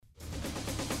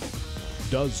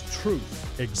Does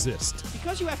truth exist?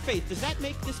 Because you have faith, does that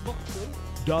make this book true?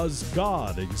 Does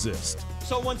God exist?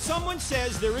 So when someone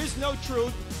says there is no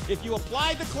truth, if you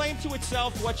apply the claim to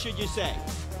itself, what should you say?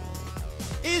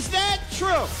 Is that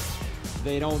true?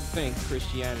 They don't think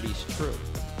Christianity's true.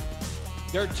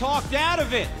 They're talked out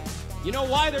of it. You know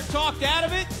why they're talked out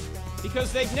of it?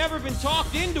 Because they've never been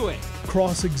talked into it.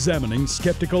 Cross-examining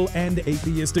skeptical and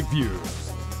atheistic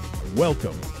views.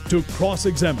 Welcome to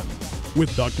Cross-Examine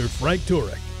with Dr. Frank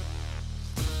Turek.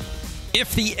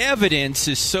 If the evidence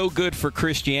is so good for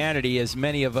Christianity, as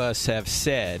many of us have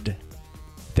said,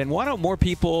 then why don't more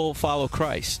people follow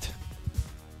Christ?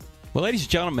 Well, ladies and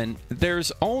gentlemen,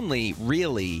 there's only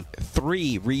really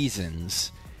 3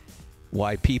 reasons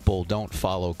why people don't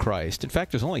follow Christ. In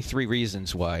fact, there's only 3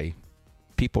 reasons why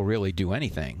people really do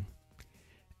anything.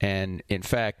 And in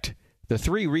fact, the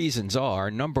 3 reasons are,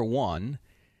 number 1,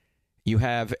 you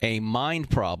have a mind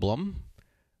problem.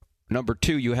 Number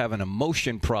 2, you have an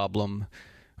emotion problem.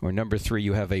 Or number 3,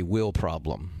 you have a will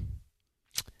problem.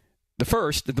 The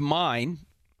first, the mind,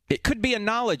 it could be a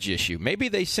knowledge issue. Maybe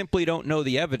they simply don't know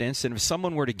the evidence, and if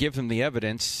someone were to give them the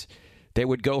evidence, they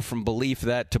would go from belief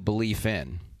that to belief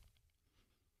in.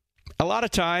 A lot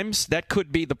of times, that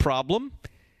could be the problem.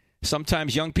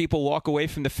 Sometimes young people walk away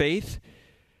from the faith.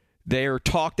 They're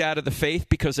talked out of the faith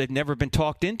because they've never been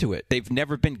talked into it. They've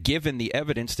never been given the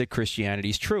evidence that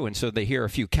Christianity is true. And so they hear a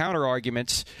few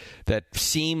counter-arguments that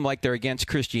seem like they're against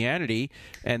Christianity,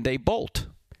 and they bolt.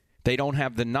 They don't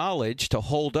have the knowledge to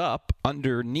hold up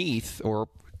underneath or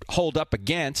hold up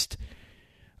against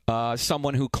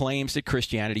someone who claims that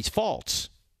Christianity's false.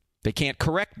 They can't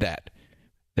correct that.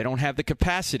 They don't have the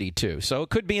capacity to. So it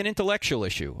could be an intellectual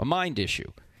issue, a mind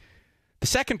issue. The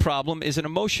second problem is an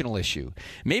emotional issue.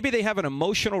 Maybe they have an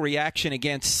emotional reaction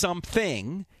against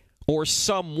something or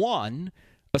someone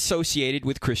associated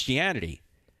with Christianity.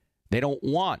 They don't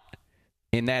want,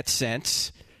 in that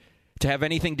sense, to have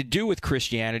anything to do with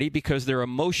Christianity because they're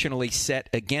emotionally set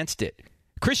against it.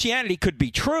 Christianity could be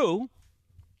true,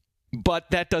 but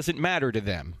that doesn't matter to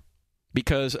them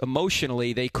because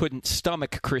emotionally they couldn't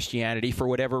stomach Christianity for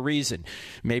whatever reason.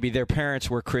 Maybe their parents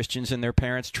were Christians and their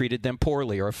parents treated them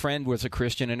poorly, or a friend was a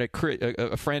Christian and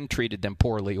a friend treated them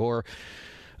poorly, or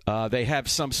they have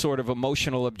some sort of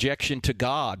emotional objection to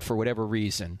God for whatever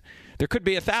reason. There could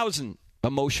be 1,000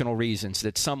 emotional reasons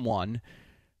that someone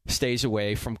stays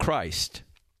away from Christ.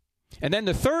 And then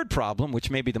the third problem,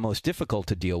 which may be the most difficult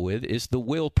to deal with, is the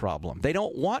will problem. They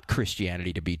don't want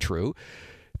Christianity to be true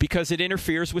because it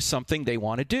interferes with something they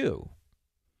want to do.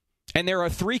 And there are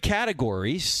 3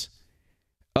 categories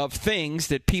of things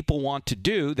that people want to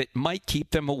do that might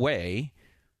keep them away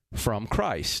from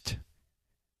Christ.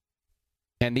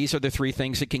 And these are the 3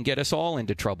 things that can get us all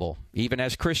into trouble, even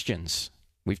as Christians.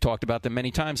 We've talked about them many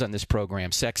times on this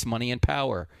program: sex, money, and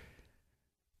power.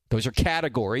 Those are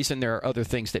categories, and there are other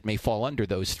things that may fall under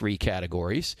those 3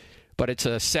 categories. But it's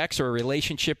a sex or a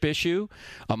relationship issue,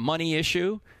 a money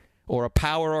issue, or a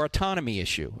power or autonomy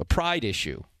issue, a pride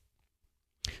issue.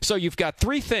 So you've got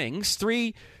 3 things,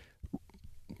 3,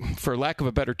 for lack of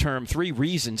a better term, 3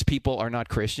 reasons people are not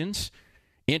Christians: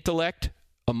 intellect,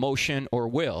 emotion, or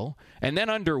will. And then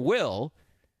under will,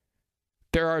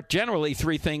 there are generally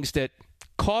 3 things that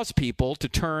cause people to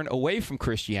turn away from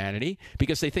Christianity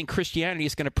because they think Christianity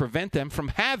is going to prevent them from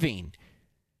having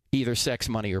either sex,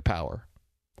 money, or power,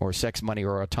 or sex, money,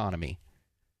 or autonomy.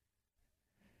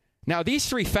 Now, these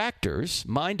 3 factors,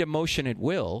 mind, emotion, and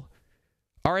will,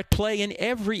 are at play in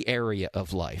every area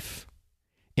of life.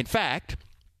 In fact,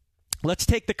 let's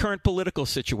take the current political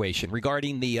situation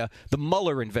regarding the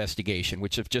Mueller investigation,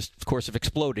 which have just, of course, have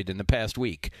exploded in the past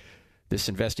week. This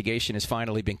investigation has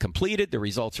finally been completed. The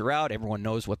results are out. Everyone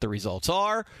knows what the results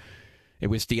are. It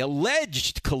was the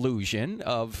alleged collusion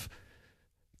of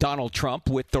Donald Trump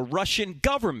with the Russian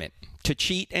government to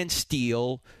cheat and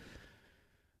steal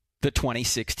the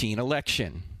 2016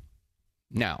 election.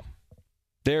 Now,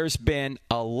 there's been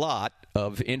a lot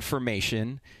of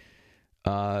information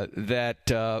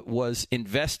that was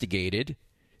investigated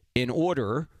in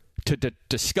order to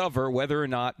discover whether or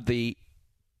not the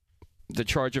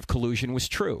charge of collusion was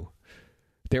true.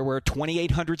 There were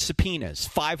 2,800 subpoenas,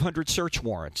 500 search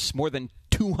warrants, more than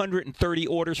 230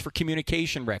 orders for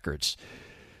communication records.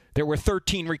 There were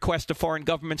 13 requests to foreign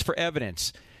governments for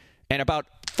evidence, and about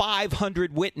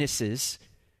 500 witnesses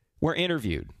were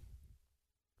interviewed.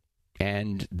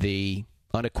 And the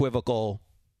unequivocal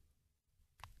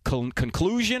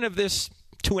conclusion of this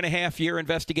 2.5-year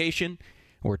investigation,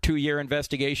 or 2-year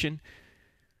investigation,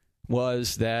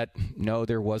 was that no,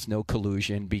 there was no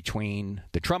collusion between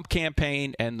the Trump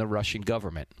campaign and the Russian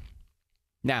government.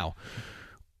 Now,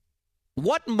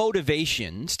 what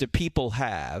motivations do people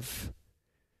have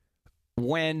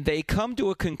when they come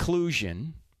to a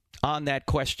conclusion on that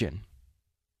question?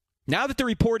 Now that the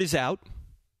report is out,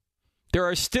 there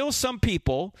are still some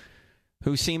people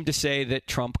who seem to say that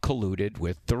Trump colluded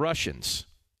with the Russians.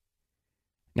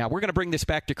 Now, we're going to bring this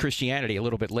back to Christianity a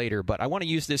little bit later, but I want to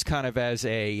use this kind of as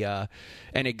an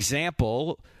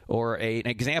example, or an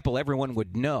example everyone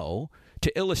would know,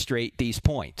 to illustrate these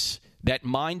points. That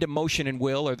mind, emotion, and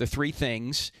will are the three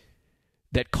things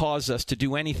that cause us to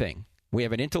do anything. We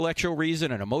have an intellectual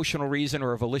reason, an emotional reason,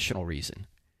 or a volitional reason.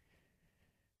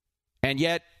 And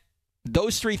yet,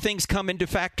 those three things come into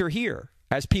factor here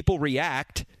as people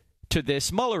react to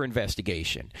this Mueller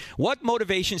investigation. What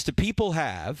motivations do people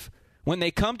have when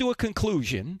they come to a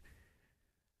conclusion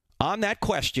on that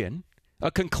question,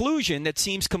 a conclusion that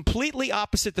seems completely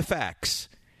opposite the facts?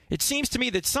 It seems to me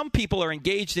that some people are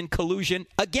engaged in collusion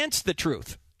against the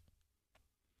truth.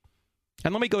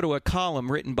 And let me go to a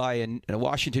column written by a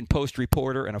Washington Post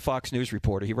reporter and a Fox News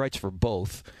reporter. He writes for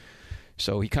both.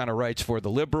 So he kind of writes for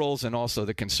the liberals and also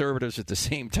the conservatives at the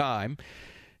same time.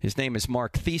 His name is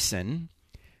Mark Thiessen,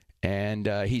 and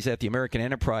he's at the American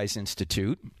Enterprise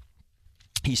Institute.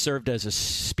 He served as a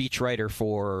speechwriter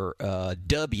for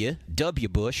W.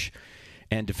 Bush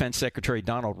and Defense Secretary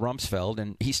Donald Rumsfeld.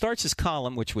 And he starts his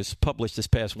column, which was published this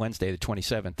past Wednesday, the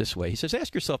 27th, this way. He says,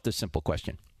 ask yourself this simple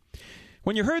question.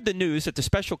 When you heard the news that the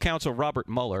special counsel Robert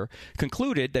Mueller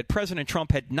concluded that President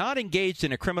Trump had not engaged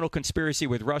in a criminal conspiracy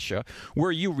with Russia,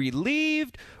 were you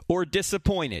relieved or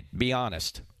disappointed? Be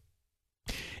honest.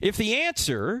 If the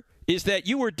answer is that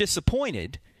you were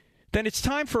disappointed, then it's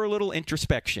time for a little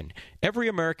introspection. Every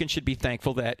American should be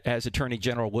thankful that, as Attorney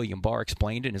General William Barr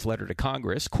explained in his letter to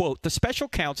Congress, quote, the special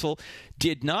counsel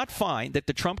did not find that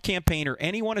the Trump campaign or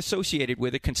anyone associated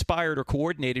with it conspired or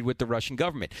coordinated with the Russian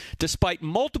government, despite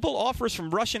multiple offers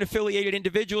from Russian-affiliated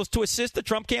individuals to assist the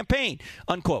Trump campaign,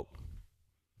 unquote.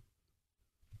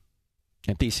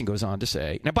 And Thiessen goes on to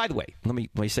say, now, by the way, let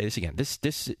me say this again. This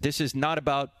is not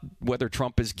about whether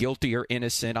Trump is guilty or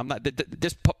innocent. I'm not.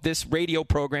 This radio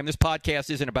program, this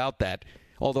podcast isn't about that,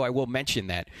 although I will mention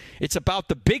that. It's about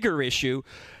the bigger issue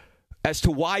as to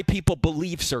why people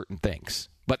believe certain things.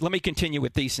 But let me continue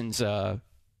with Thiessen's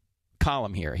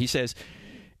column here. He says,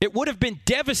 it would have been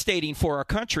devastating for our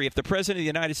country if the President of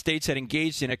the United States had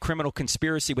engaged in a criminal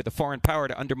conspiracy with a foreign power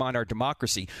to undermine our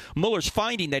democracy. Mueller's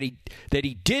finding that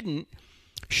he didn't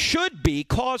should be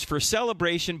cause for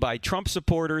celebration by Trump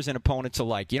supporters and opponents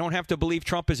alike. You don't have to believe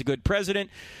Trump is a good president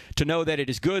to know that it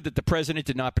is good that the president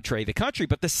did not betray the country.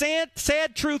 But the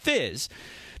sad truth is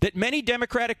that many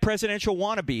Democratic presidential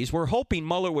wannabes were hoping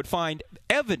Mueller would find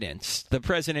evidence the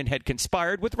president had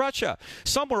conspired with Russia.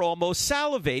 Some were almost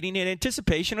salivating in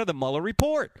anticipation of the Mueller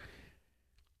report.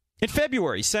 In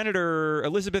February, Senator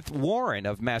Elizabeth Warren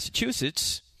of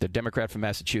Massachusetts, the Democrat from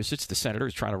Massachusetts, the senator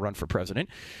who's trying to run for president,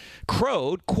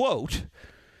 crowed, quote,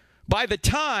 by the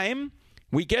time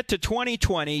we get to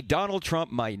 2020, Donald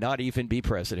Trump might not even be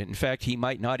president. In fact, he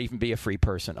might not even be a free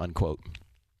person, unquote.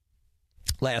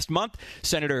 Last month,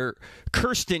 Senator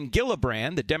Kirsten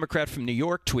Gillibrand, the Democrat from New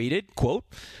York, tweeted, quote,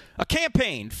 a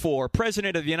campaign for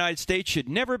president of the United States should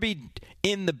never be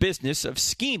in the business of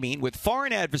scheming with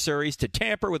foreign adversaries to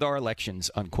tamper with our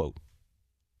elections, unquote.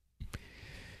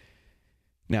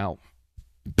 Now,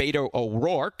 Beto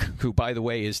O'Rourke, who, by the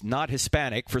way, is not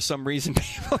Hispanic, for some reason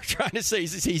people are trying to say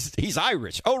he's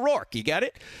Irish. O'Rourke, you got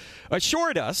it?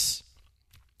 Assured us,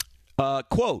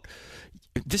 quote,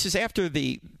 this is after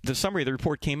the summary of the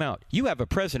report came out. You have a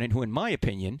president who, in my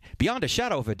opinion, beyond a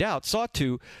shadow of a doubt, sought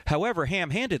to, however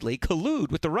ham-handedly,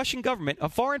 collude with the Russian government, a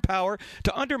foreign power,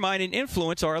 to undermine and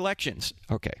influence our elections.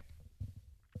 Okay.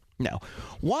 Now,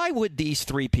 why would these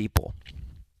three people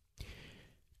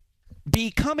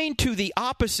be coming to the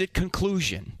opposite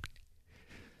conclusion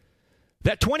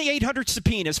that 2,800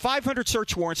 subpoenas, 500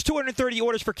 search warrants, 230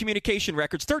 orders for communication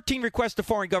records, 13 requests to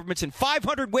foreign governments, and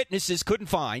 500 witnesses couldn't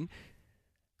find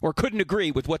or couldn't agree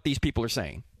with what these people are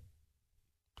saying?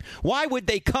 Why would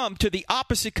they come to the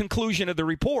opposite conclusion of the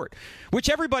report, which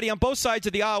everybody on both sides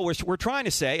of the aisle were trying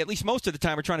to say, at least most of the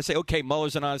time, we're trying to say, okay,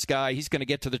 Mueller's an honest guy, he's going to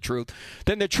get to the truth.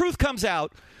 Then the truth comes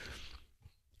out,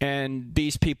 and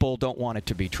these people don't want it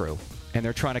to be true, and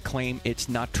they're trying to claim it's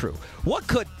not true. What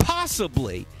could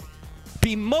possibly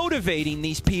be motivating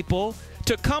these people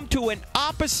to come to an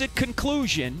opposite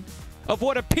conclusion of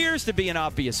what appears to be an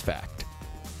obvious fact?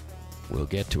 We'll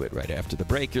get to it right after the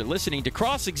break. You're listening to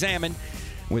Cross-Examine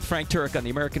with Frank Turek on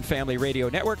the American Family Radio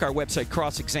Network. Our website,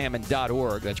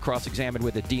 crossexamine.org. That's cross-examine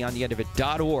with a D on the end of it,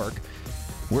 .org.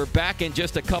 We're back in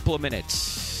just a couple of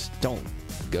minutes. Don't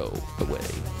go away.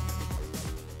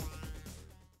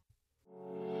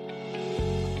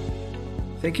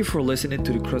 Thank you for listening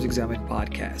to the Cross-Examined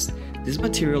podcast. This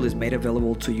material is made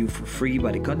available to you for free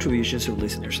by the contributions of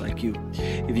listeners like you.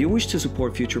 If you wish to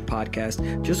support future podcasts,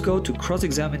 just go to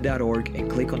crossexamine.org and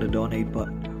click on the donate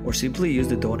button, or simply use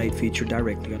the donate feature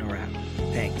directly on our app.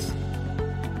 Thanks.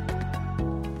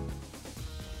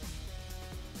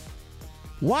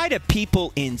 Why do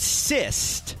people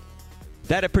insist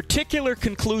that a particular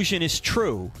conclusion is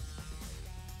true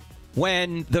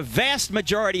when the vast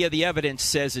majority of the evidence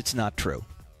says it's not true?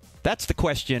 That's the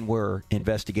question we're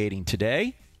investigating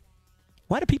today.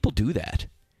 Why do people do that?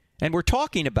 And we're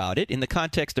talking about it in the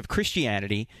context of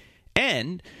Christianity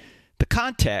and the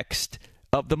context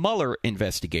of the Mueller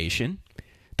investigation,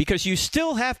 because you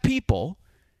still have people,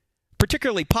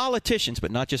 particularly politicians, but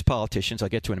not just politicians, I'll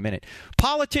get to in a minute,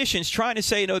 politicians trying to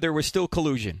say, no, there was still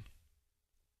collusion.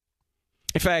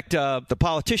 In fact, the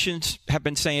politicians have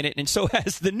been saying it, and so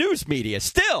has the news media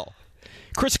still.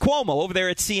 Chris Cuomo over there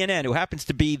at CNN, who happens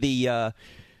to be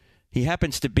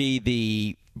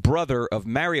the brother of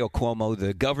Mario Cuomo,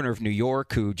 the governor of New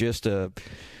York, who just a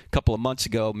couple of months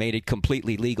ago made it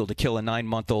completely legal to kill a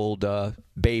 9-month-old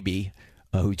baby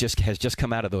who has just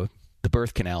come out of the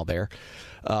birth canal there.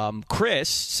 Chris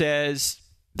says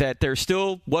that there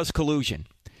still was collusion.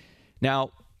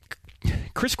 Now,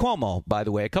 Chris Cuomo, by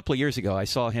the way, a couple of years ago, I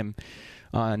saw him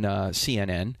on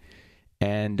CNN,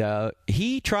 and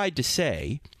he tried to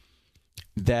say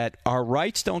that our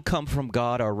rights don't come from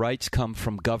God, our rights come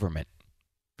from government.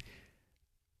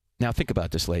 Now, think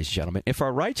about this, ladies and gentlemen. If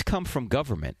our rights come from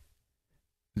government,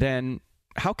 then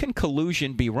how can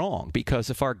collusion be wrong?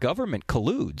 Because if our government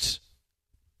colludes,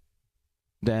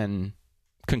 then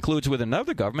concludes with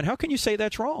another government, how can you say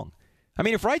that's wrong? I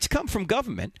mean, if rights come from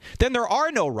government, then there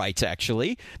are no rights,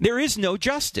 actually. There is no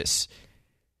justice.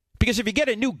 Because if you get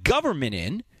a new government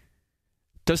in,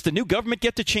 does the new government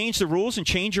get to change the rules and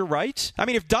change your rights? I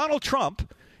mean, if Donald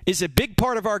Trump is a big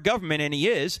part of our government, and he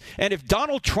is, and if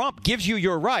Donald Trump gives you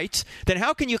your rights, then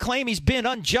how can you claim he's been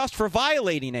unjust for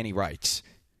violating any rights?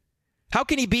 How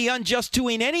can he be unjust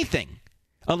doing anything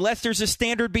unless there's a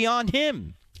standard beyond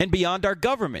him and beyond our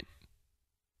government?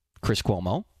 Chris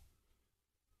Cuomo.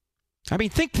 I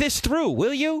mean, think this through,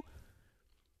 will you?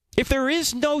 If there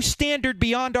is no standard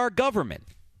beyond our government,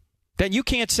 then you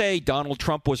can't say Donald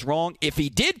Trump was wrong if he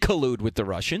did collude with the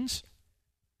Russians,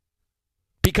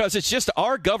 because it's just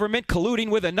our government colluding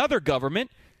with another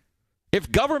government.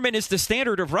 If government is the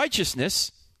standard of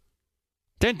righteousness,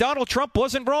 then Donald Trump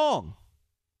wasn't wrong.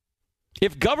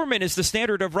 If government is the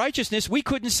standard of righteousness, we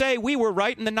couldn't say we were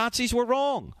right and the Nazis were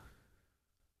wrong.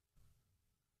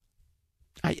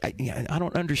 I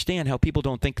don't understand how people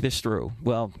don't think this through.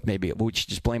 Well, maybe we should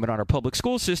just blame it on our public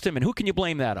school system. And who can you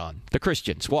blame that on? The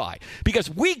Christians. Why? Because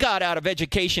we got out of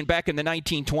education back in the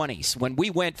 1920s when we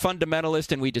went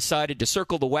fundamentalist and we decided to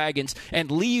circle the wagons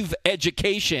and leave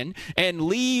education and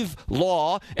leave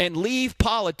law and leave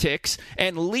politics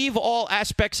and leave all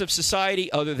aspects of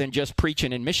society other than just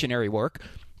preaching and missionary work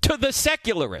to the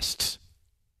secularists.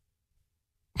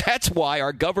 That's why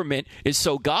our government is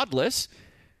so godless.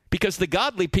 Because the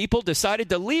godly people decided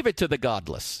to leave it to the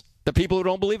godless, the people who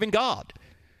don't believe in God.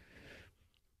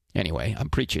 Anyway, I'm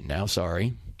preaching now,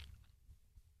 sorry.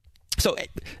 So,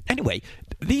 anyway,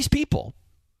 these people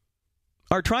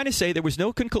are trying to say there was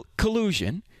no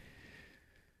collusion,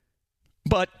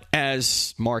 but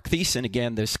as Mark Thiessen,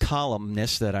 again, this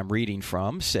columnist that I'm reading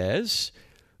from, says,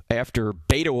 after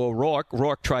Beto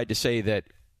O'Rourke tried to say that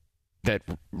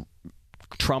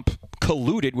Trump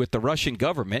colluded with the Russian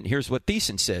government, here's what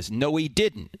Thiessen says. No, he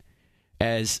didn't.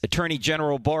 As Attorney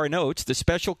General Barr notes, the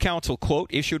special counsel, quote,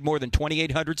 issued more than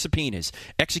 2,800 subpoenas,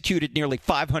 executed nearly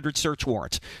 500 search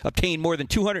warrants, obtained more than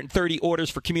 230 orders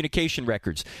for communication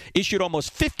records, issued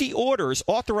almost 50 orders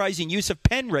authorizing use of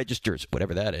pen registers,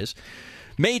 whatever that is,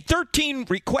 made 13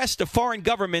 requests to foreign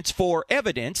governments for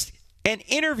evidence, and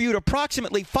interviewed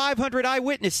approximately 500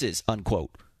 eyewitnesses,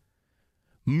 unquote.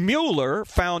 Mueller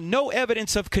found no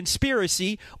evidence of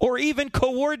conspiracy or even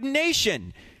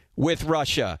coordination with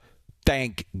Russia.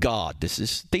 Thank God. This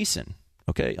is Thiessen.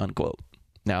 Okay, unquote.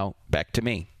 Now, back to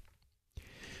me.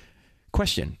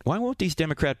 Question. Why won't these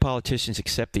Democrat politicians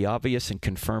accept the obvious and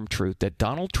confirmed truth that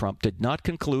Donald Trump did not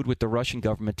conclude with the Russian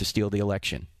government to steal the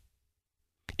election?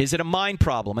 Is it a mind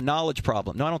problem, a knowledge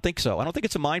problem? No, I don't think so. I don't think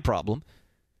it's a mind problem.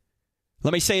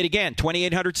 Let me say it again.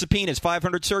 2,800 subpoenas,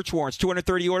 500 search warrants,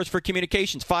 230 orders for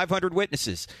communications, 500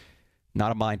 witnesses.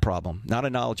 Not a mind problem. Not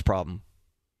a knowledge problem.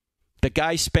 The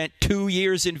guy spent 2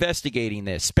 years investigating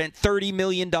this, spent $30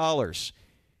 million.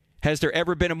 Has there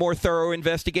ever been a more thorough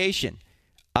investigation?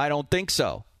 I don't think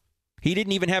so. He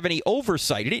didn't even have any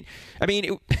oversight.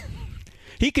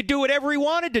 He could do whatever he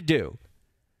wanted to do.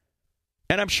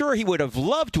 And I'm sure he would have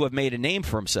loved to have made a name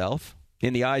for himself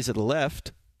in the eyes of the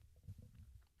left,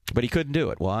 but he couldn't do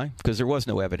it. Why? Because there was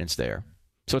no evidence there.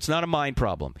 So it's not a mind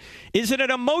problem. Is it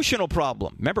an emotional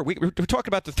problem? Remember, we're talking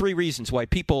about the 3 reasons why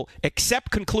people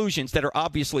accept conclusions that are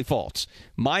obviously false.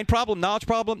 Mind problem, knowledge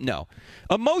problem? No.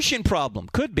 Emotion problem?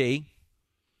 Could be.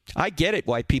 I get it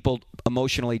why people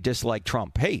emotionally dislike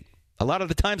Trump. Hey, a lot of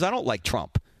the times I don't like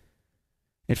Trump.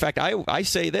 In fact, I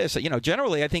say this,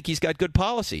 generally I think he's got good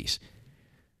policies.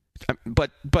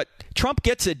 But Trump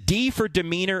gets a D for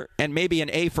demeanor and maybe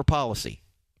an A for policy,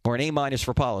 or an A-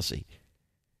 for policy.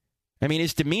 I mean,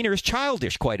 his demeanor is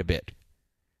childish quite a bit.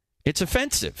 It's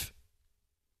offensive.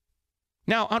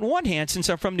 Now, on one hand, since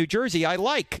I'm from New Jersey, I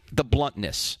like the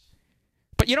bluntness.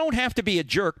 But you don't have to be a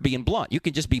jerk being blunt. You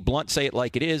can just be blunt, say it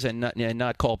like it is, and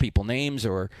not call people names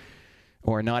or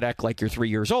not act like you're 3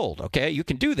 years old, okay? You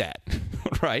can do that,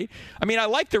 right? I mean, I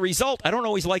like the result. I don't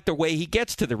always like the way he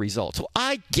gets to the result. So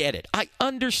I get it. I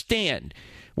understand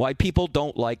why people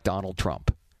don't like Donald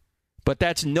Trump. But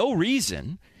that's no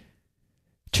reason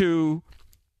to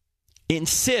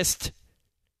insist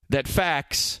that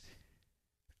facts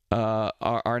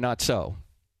are not so.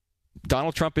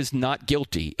 Donald Trump is not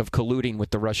guilty of colluding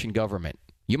with the Russian government.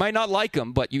 You might not like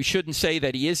him, but you shouldn't say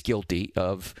that he is guilty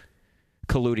of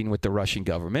colluding with the Russian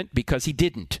government, because he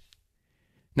didn't.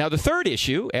 Now, the third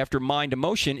issue, after mind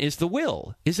emotion, is the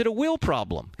will. Is it a will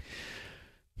problem?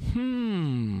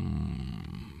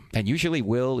 And usually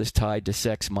will is tied to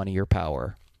sex, money, or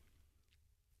power.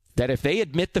 That if they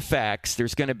admit the facts,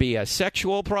 there's going to be a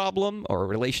sexual problem or a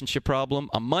relationship problem,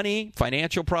 a money,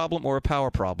 financial problem, or a power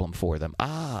problem for them.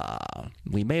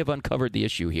 We may have uncovered the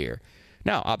issue here.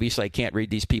 Now, obviously, I can't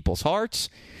read these people's hearts,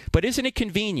 but isn't it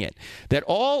convenient that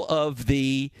all of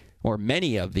the, or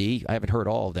many of the, I haven't heard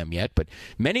all of them yet, but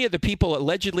many of the people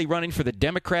allegedly running for the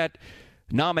Democrat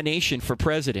nomination for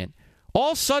president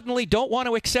all suddenly don't want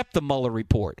to accept the Mueller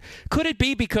report? Could it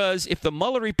be because if the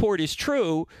Mueller report is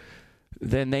true,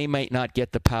 then they might not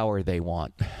get the power they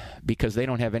want because they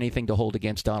don't have anything to hold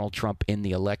against Donald Trump in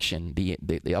the election,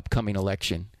 the upcoming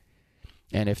election.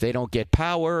 And if they don't get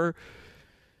power,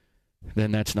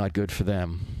 then that's not good for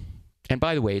them. And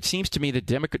by the way, it seems to me that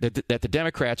the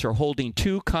Democrats are holding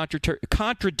 2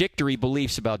 contradictory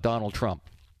beliefs about Donald Trump.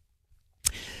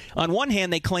 On one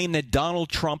hand, they claim that Donald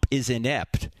Trump is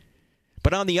inept.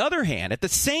 But on the other hand, at the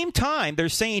same time, they're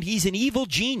saying he's an evil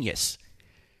genius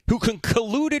who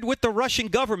colluded with the Russian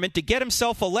government to get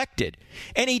himself elected.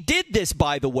 And he did this,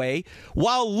 by the way,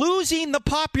 while losing the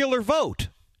popular vote.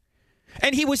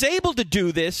 And he was able to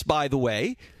do this, by the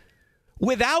way,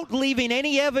 without leaving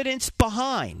any evidence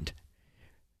behind.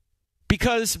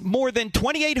 Because more than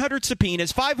 2,800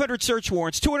 subpoenas, 500 search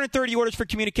warrants, 230 orders for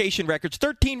communication records,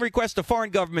 13 requests to foreign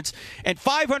governments, and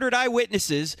 500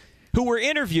 eyewitnesses who were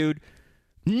interviewed,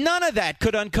 none of that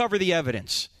could uncover the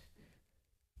evidence.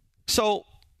 So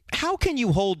how can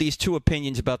you hold these 2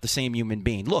 opinions about the same human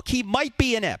being? Look, he might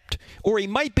be inept, or he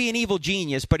might be an evil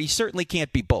genius, but he certainly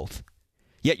can't be both.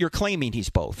 Yet you're claiming he's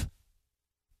both.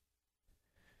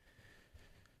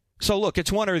 So look,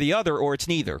 it's one or the other, or it's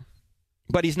neither.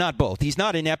 But he's not both. He's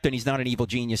not inept and he's not an evil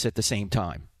genius at the same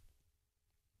time.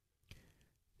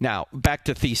 Now, back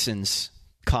to Thiessen's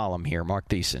column here, Mark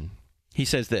Thiessen. He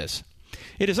says this: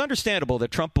 it is understandable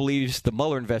that Trump believes the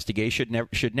Mueller investigation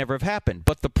should never have happened,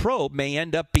 but the probe may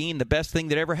end up being the best thing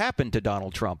that ever happened to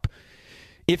Donald Trump.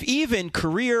 If even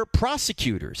career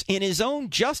prosecutors in his own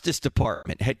Justice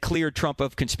Department had cleared Trump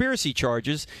of conspiracy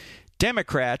charges,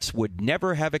 Democrats would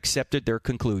never have accepted their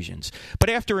conclusions. But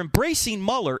after embracing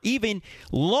Mueller, even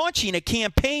launching a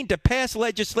campaign to pass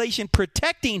legislation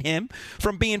protecting him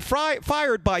from being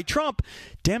fired by Trump,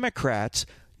 Democrats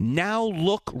now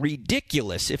look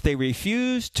ridiculous if they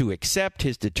refuse to accept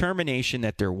his determination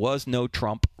that there was no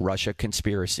Trump-Russia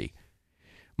conspiracy.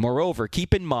 Moreover,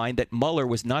 keep in mind that Mueller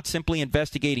was not simply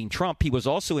investigating Trump, he was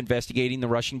also investigating the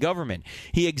Russian government.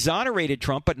 He exonerated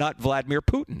Trump, but not Vladimir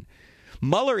Putin.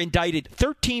 Mueller indicted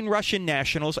 13 Russian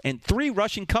nationals and 3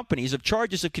 Russian companies of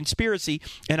charges of conspiracy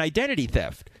and identity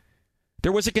theft.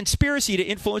 There was a conspiracy to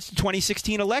influence the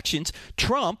 2016 elections.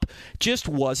 Trump just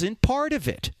wasn't part of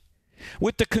it.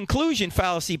 With the conclusion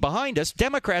fallacy behind us,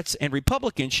 Democrats and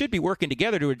Republicans should be working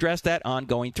together to address that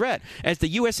ongoing threat. As the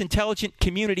U.S. intelligence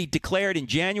community declared in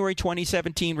January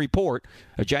 2017 report,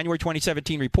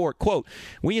 quote,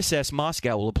 we assess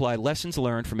Moscow will apply lessons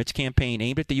learned from its campaign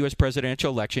aimed at the U.S.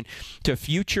 presidential election to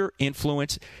future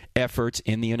influence efforts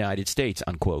in the United States,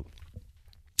 unquote.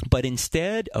 But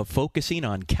instead of focusing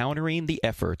on countering the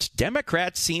efforts,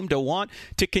 Democrats seem to want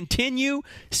to continue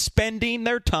spending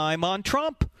their time on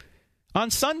Trump. On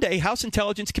Sunday, House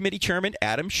Intelligence Committee Chairman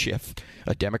Adam Schiff,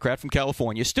 a Democrat from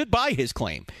California, stood by his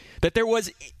claim that there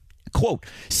was, quote,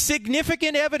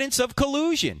 significant evidence of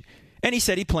collusion. And he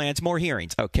said he plans more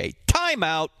hearings. Okay, time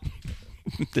out.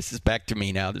 This is back to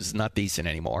me now. This is not decent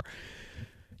anymore.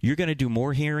 You're going to do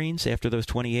more hearings after those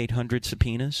 2,800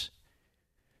 subpoenas?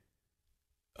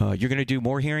 You're going to do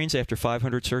more hearings after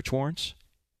 500 search warrants?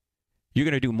 You're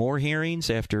going to do more hearings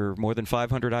after more than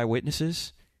 500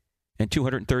 eyewitnesses and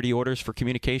 230 orders for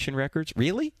communication records?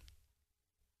 Really?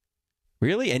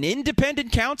 Really? An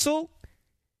independent counsel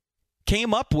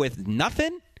came up with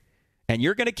nothing? And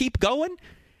you're going to keep going?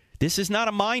 This is not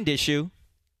a mind issue.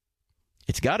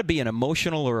 It's got to be an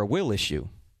emotional or a will issue.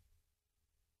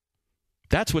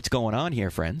 That's what's going on here,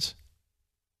 friends.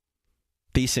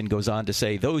 Thiessen goes on to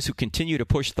say, those who continue to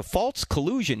push the false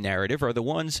collusion narrative are the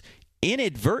ones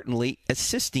inadvertently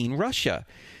assisting Russia.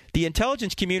 The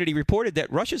intelligence community reported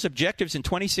that Russia's objectives in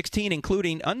 2016,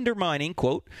 including undermining,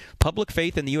 quote, public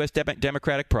faith in the U.S.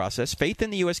 democratic process, faith in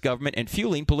the U.S. government, and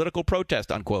fueling political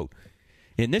protest, unquote.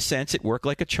 In this sense, it worked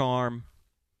like a charm.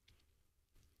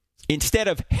 Instead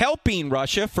of helping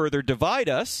Russia further divide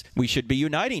us, we should be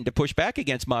uniting to push back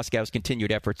against Moscow's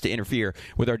continued efforts to interfere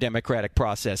with our democratic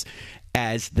process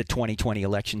as the 2020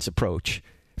 elections approach.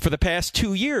 For the past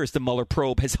 2 years, the Mueller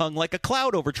probe has hung like a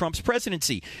cloud over Trump's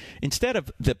presidency. Instead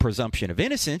of the presumption of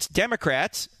innocence,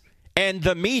 Democrats and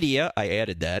the media, I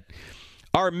added that,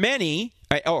 are many...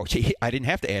 I didn't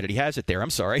have to add it. He has it there. I'm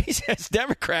sorry. He says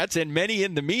Democrats and many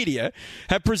in the media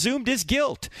have presumed his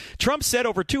guilt. Trump said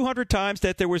over 200 times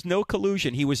that there was no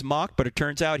collusion. He was mocked, but it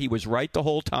turns out he was right the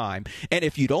whole time. And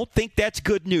if you don't think that's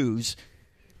good news,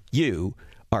 you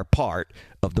are part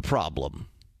of the problem.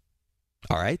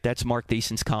 All right, that's Mark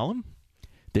Thiessen's column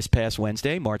this past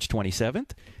Wednesday, March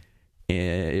 27th.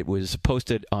 It was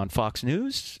posted on Fox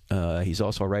News. He's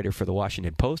also a writer for the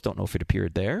Washington Post. Don't know if it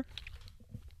appeared there.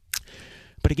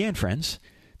 But again, friends,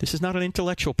 this is not an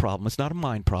intellectual problem. It's not a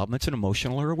mind problem. It's an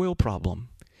emotional or a will problem.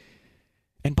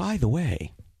 And by the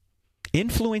way,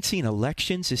 influencing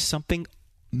elections is something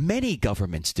many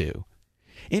governments do.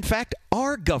 In fact,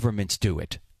 our governments do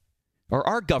it, or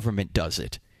our government does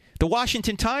it. The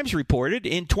Washington Times reported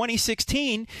in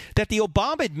 2016 that the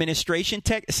Obama administration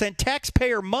sent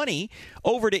taxpayer money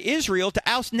over to Israel to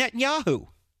oust Netanyahu.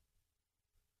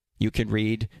 You can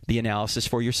read the analysis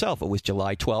for yourself. It was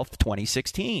July 12th,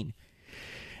 2016.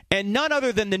 And none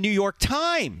other than the New York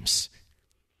Times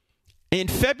in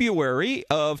February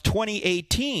of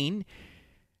 2018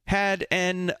 had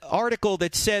an article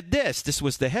that said this. This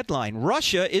was the headline.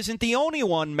 Russia isn't the only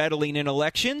one meddling in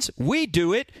elections. We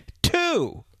do it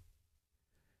too.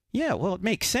 Yeah, well, it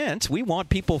makes sense. We want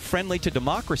people friendly to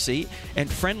democracy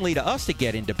and friendly to us to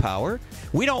get into power.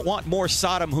 We don't want more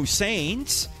Saddam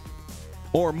Husseins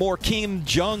or more Kim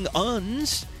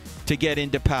Jong-uns to get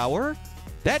into power.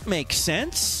 That makes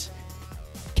sense.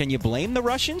 Can you blame the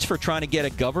Russians for trying to get a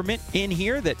government in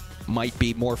here that might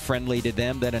be more friendly to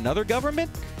them than another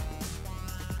government?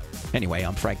 Anyway,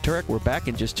 I'm Frank Turek. We're back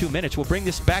in just 2 minutes. We'll bring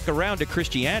this back around to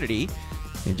Christianity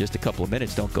in just a couple of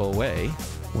minutes. Don't go away.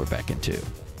 We're back in 2.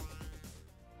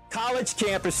 College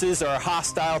campuses are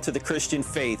hostile to the Christian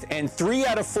faith, and 3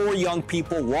 out of 4 young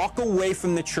people walk away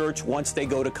from the church once they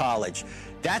go to college.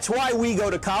 That's why we go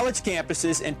to college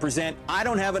campuses and present I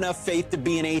Don't Have Enough Faith to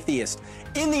Be an Atheist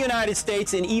in the United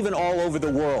States and even all over the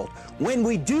world. When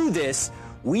we do this,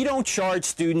 we don't charge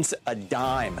students a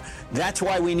dime. That's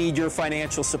why we need your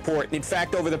financial support. And in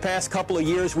fact, over the past couple of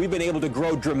years, we've been able to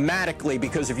grow dramatically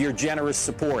because of your generous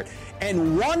support.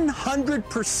 And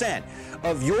 100%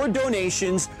 of your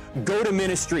donations go to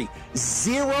ministry.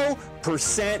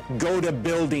 0% go to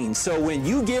building. So when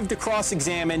you give to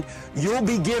Cross-Examined, you'll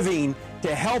be giving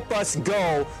to help us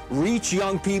go reach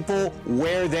young people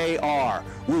where they are.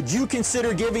 Would you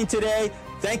consider giving today?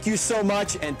 Thank you so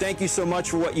much, and thank you so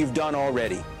much for what you've done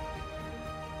already.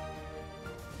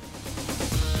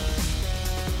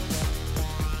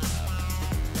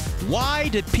 Why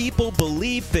do people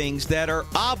believe things that are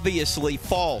obviously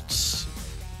false?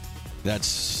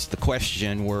 That's the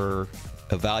question we're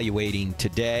evaluating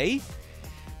today.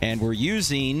 And we're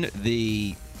using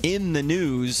the In the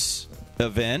News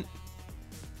event,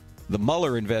 the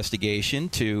Mueller investigation,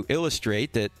 to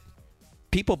illustrate that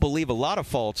people believe a lot of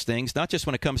false things, not just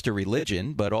when it comes to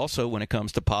religion, but also when it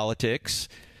comes to politics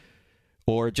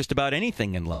or just about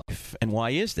anything in life. And why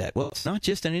is that? Well, it's not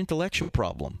just an intellectual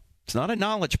problem. It's not a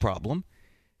knowledge problem.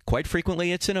 Quite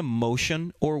frequently, it's an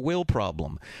emotion or will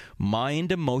problem.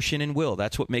 Mind, emotion, and will.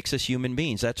 That's what makes us human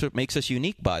beings. That's what makes us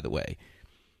unique, by the way.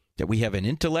 That we have an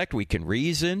intellect, we can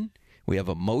reason, we have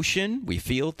emotion, we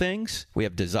feel things, we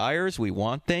have desires, we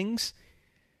want things.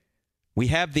 We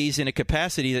have these in a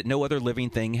capacity that no other living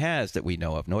thing has that we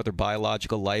know of. No other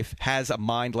biological life has a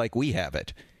mind like we have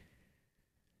it.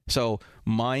 So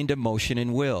mind, emotion,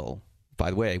 and will.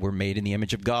 By the way, we're made in the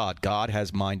image of God. God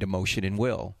has mind, emotion, and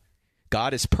will.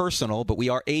 God is personal, but we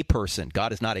are a person.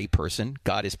 God is not a person.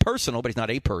 God is personal, but he's not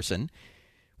a person.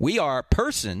 We are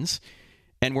persons,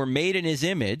 and we're made in his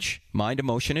image, mind,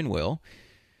 emotion, and will.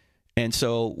 And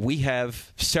so we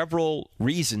have several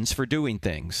reasons for doing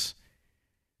things.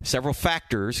 Several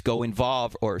factors are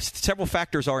involved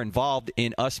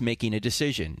in us making a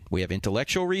decision. We have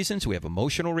intellectual reasons, we have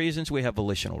emotional reasons, we have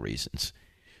volitional reasons.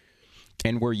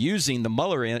 And we're using the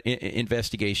Mueller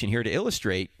investigation here to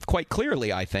illustrate quite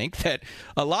clearly, I think, that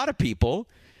a lot of people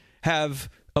have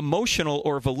emotional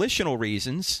or volitional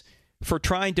reasons for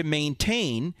trying to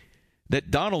maintain that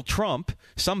Donald Trump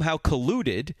somehow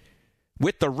colluded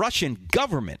with the Russian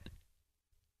government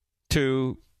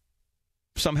to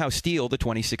somehow steal the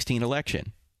 2016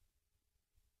 election.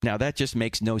 Now, that just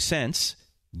makes no sense,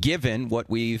 given what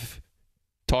we've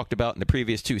talked about in the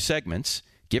previous two segments,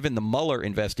 given the Mueller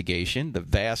investigation, the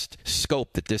vast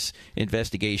scope that this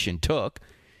investigation took.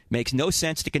 Makes no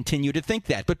sense to continue to think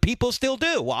that. But people still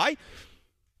do. Why?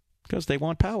 Because they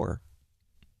want power.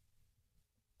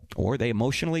 Or they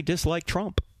emotionally dislike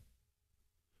Trump.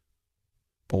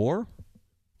 Or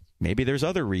maybe there's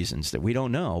other reasons that we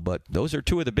don't know, but those are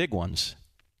two of the big ones.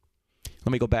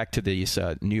 Let me go back to this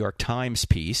New York Times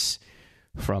piece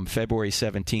from February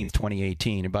 17th,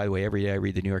 2018. And by the way, every day I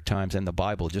read the New York Times and the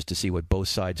Bible just to see what both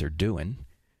sides are doing.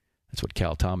 That's what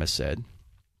Cal Thomas said.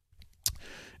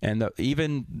 And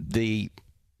even the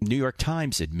New York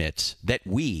Times admits that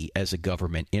we, as a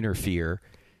government, interfere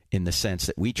in the sense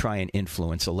that we try and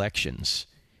influence elections.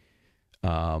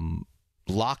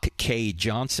 Locke K.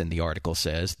 Johnson, the article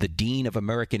says, the dean of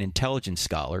American intelligence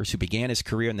scholars who began his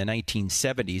career in the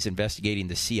 1970s investigating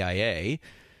the CIA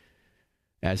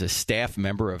as a staff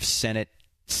member of the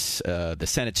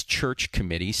Senate's Church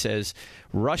Committee, says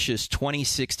Russia's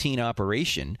 2016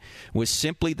 operation was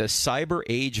simply the cyber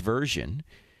age version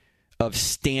of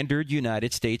standard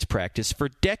United States practice for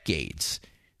decades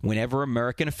whenever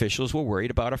American officials were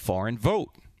worried about a foreign vote.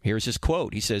 Here's his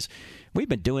quote. He says, "We've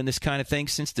been doing this kind of thing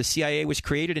since the CIA was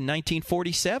created in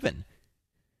 1947.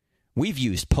 We've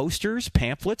used posters,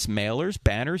 pamphlets, mailers,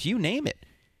 banners, you name it.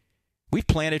 We've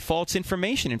planted false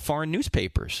information in foreign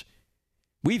newspapers.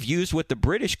 We've used what the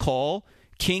British call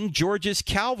King George's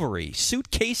cavalry,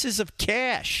 suitcases of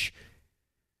cash,"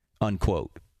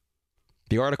 unquote.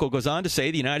 The article goes on to say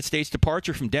the United States'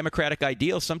 departure from democratic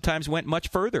ideals sometimes went much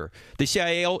further. The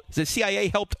CIA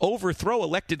helped overthrow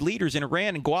elected leaders in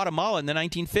Iran and Guatemala in the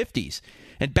 1950s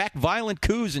and backed violent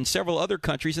coups in several other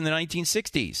countries in the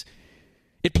 1960s.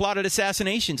 It plotted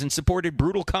assassinations and supported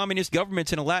brutal communist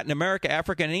governments in Latin America,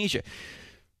 Africa, and Asia.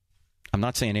 I'm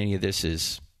not saying any of this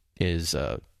is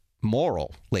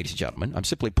moral, ladies and gentlemen. I'm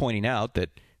simply pointing out that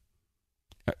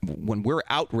when we're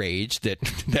outraged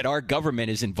that our government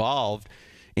is involved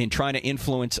in trying to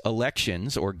influence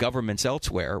elections or governments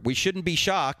elsewhere, we shouldn't be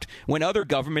shocked when other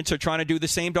governments are trying to do the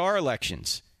same to our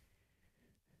elections.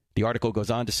 The article goes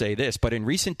on to say this, but in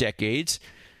recent decades,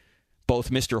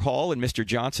 both Mr. Hall and Mr.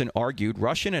 Johnson argued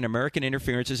Russian and American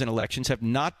interferences in elections have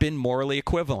not been morally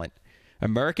equivalent.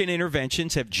 American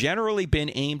interventions have generally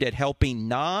been aimed at helping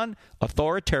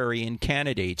non-authoritarian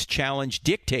candidates challenge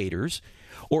dictators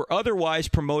or otherwise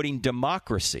promoting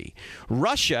democracy.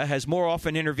 Russia has more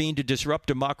often intervened to disrupt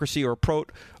democracy or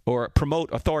promote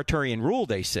authoritarian rule,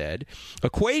 they said.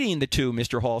 Equating the two,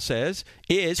 Mr. Hall says,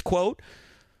 is, quote,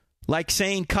 like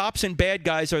saying cops and bad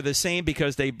guys are the same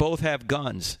because they both have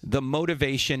guns. The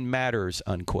motivation matters,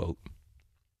 unquote.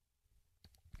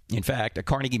 In fact, a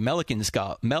Carnegie Mellon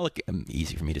scholar,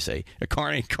 easy for me to say, a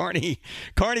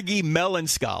Carnegie Mellon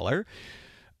scholar,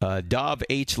 Dov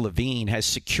H. Levine, has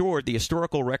secured the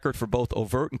historical record for both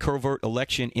overt and covert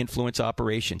election influence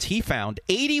operations. He found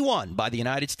 81 by the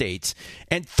United States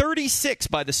and 36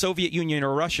 by the Soviet Union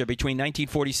or Russia between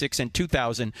 1946 and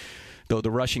 2000, though the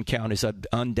Russian count is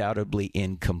undoubtedly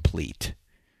incomplete.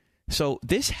 So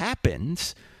this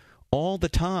happens all the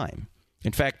time.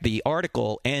 In fact, the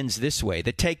article ends this way.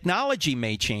 The technology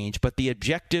may change, but the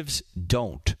objectives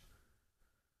don't.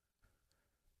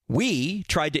 We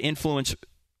tried to influence,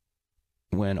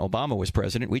 when Obama was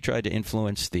president, we tried to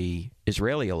influence the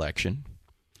Israeli election,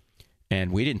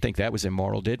 and we didn't think that was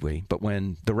immoral, did we? But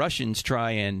when the Russians try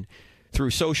and,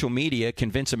 through social media,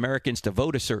 convince Americans to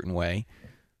vote a certain way,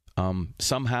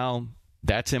 somehow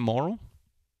that's immoral?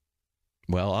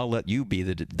 Well, I'll let you be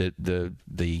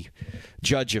the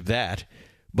judge of that.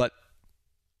 But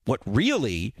what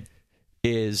really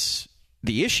is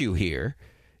the issue here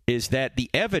is that the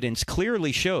evidence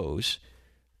clearly shows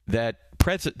that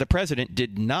the president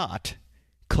did not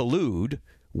collude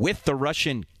with the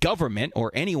Russian government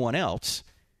or anyone else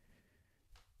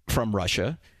from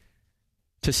Russia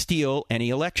to steal any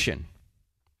election.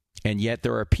 And yet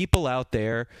there are people out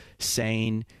there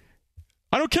saying,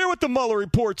 I don't care what the Mueller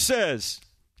report says.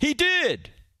 He did.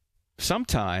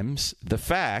 Sometimes the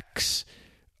facts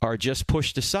are just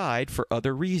pushed aside for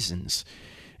other reasons.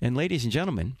 And ladies and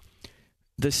gentlemen,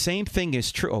 the same thing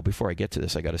is true. Oh, before I get to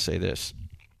this, I got to say this.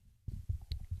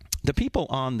 The people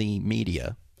on the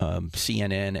media,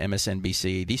 CNN,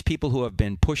 MSNBC, these people who have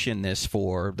been pushing this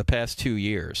for the past 2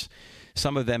 years,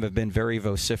 some of them have been very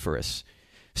vociferous.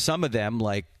 Some of them,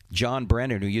 like John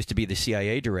Brennan, who used to be the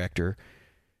CIA director,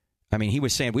 I mean, he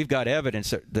was saying, we've got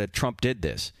evidence that Trump did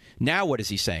this. Now what is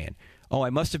he saying? Oh, I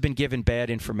must have been given bad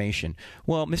information.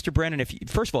 Well, Mr. Brennan,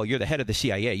 first of all, you're the head of the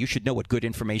CIA. You should know what good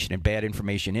information and bad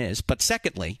information is. But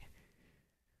secondly,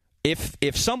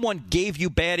 if someone gave you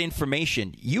bad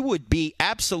information, you would be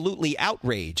absolutely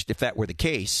outraged if that were the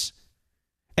case.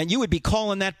 And you would be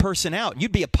calling that person out.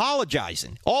 You'd be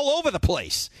apologizing all over the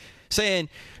place, saying,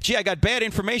 gee, I got bad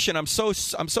information. I'm so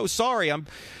sorry. I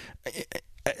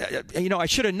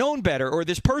should have known better. Or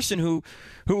this person who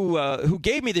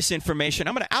gave me this information,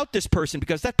 I'm going to out this person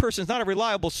because that person's not a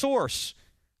reliable source.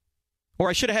 Or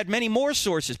I should have had many more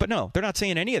sources. But no, they're not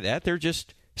saying any of that. They're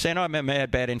just saying, oh, I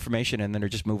had bad information, and then they're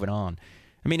just moving on.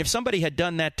 I mean, if somebody had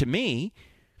done that to me,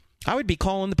 I would be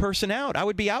calling the person out. I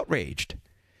would be outraged.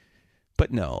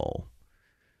 But no.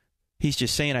 He's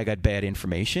just saying I got bad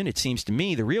information. It seems to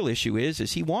me the real issue is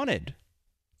he wanted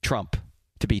Trump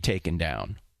to be taken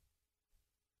down.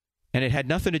 And it had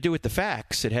nothing to do with the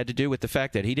facts. It had to do with the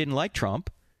fact that he didn't like Trump,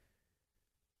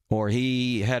 or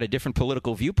he had a different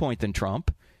political viewpoint than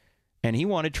Trump, and he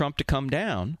wanted Trump to come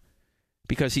down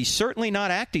because he's certainly not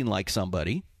acting like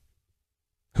somebody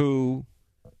who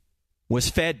was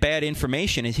fed bad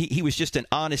information. He was just an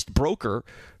honest broker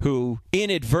who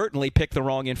inadvertently picked the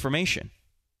wrong information.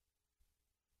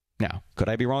 Now, could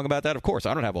I be wrong about that? Of course,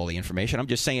 I don't have all the information. I'm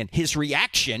just saying his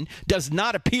reaction does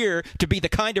not appear to be the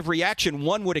kind of reaction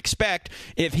one would expect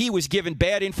if he was given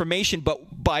bad information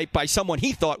but by someone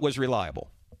he thought was reliable.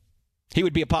 He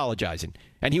would be apologizing,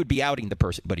 and he would be outing the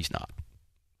person, but he's not.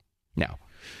 Now,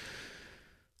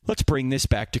 let's bring this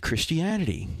back to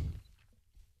Christianity.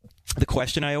 The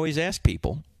question I always ask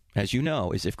people, as you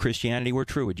know, is if Christianity were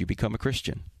true, would you become a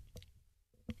Christian?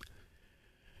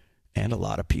 And a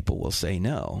lot of people will say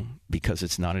no, because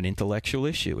it's not an intellectual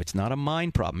issue. It's not a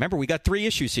mind problem. Remember, we got 3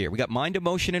 issues here. We got mind,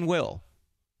 emotion, and will.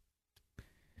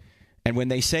 And when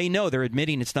they say no, they're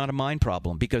admitting it's not a mind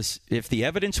problem, because if the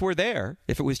evidence were there,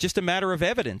 if it was just a matter of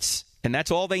evidence, and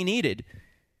that's all they needed,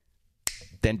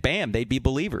 then bam, they'd be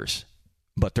believers.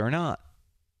 But they're not.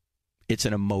 It's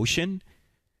an emotion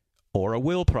or a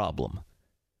will problem.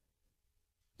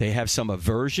 They have some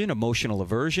aversion, emotional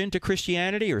aversion to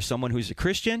Christianity, or someone who's a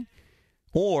Christian,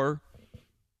 or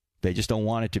they just don't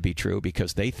want it to be true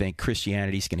because they think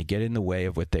Christianity is going to get in the way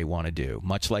of what they want to do.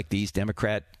 Much like these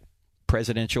Democrat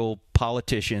presidential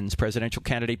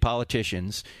candidate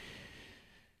politicians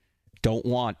don't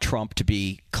want Trump to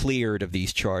be cleared of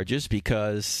these charges,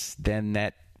 because then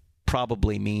that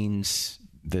probably means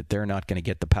that they're not going to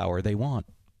get the power they want.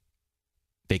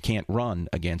 They can't run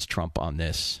against Trump on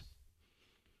this.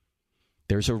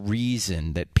 There's a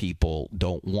reason that people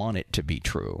don't want it to be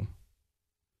true.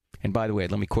 And by the way,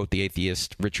 let me quote the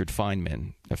atheist Richard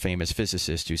Feynman, a famous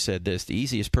physicist, who said this: the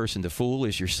easiest person to fool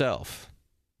is yourself.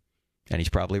 And he's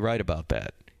probably right about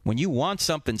that. When you want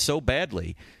something so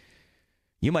badly,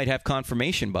 you might have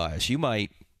confirmation bias. You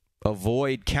might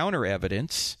avoid counter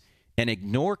evidence and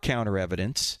ignore counter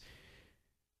evidence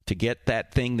to get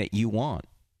that thing that you want.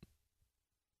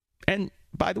 And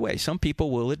by the way, some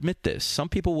people will admit this. Some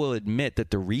people will admit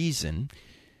that the reason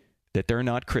that they're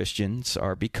not Christians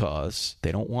are because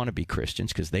they don't want to be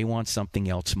Christians, because they want something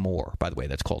else more. By the way,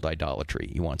 that's called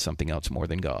idolatry. You want something else more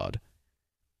than God.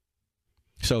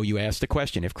 So you ask the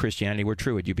question, if Christianity were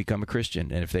true, would you become a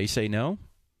Christian? And if they say no,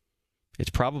 it's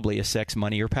probably a sex,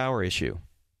 money, or power issue.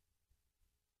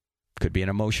 Could be an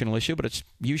emotional issue, but it's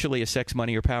usually a sex,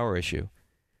 money, or power issue.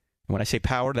 And when I say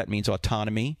power, that means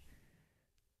autonomy.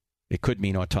 It could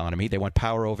mean autonomy. They want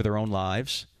power over their own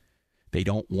lives. They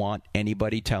don't want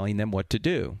anybody telling them what to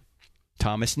do.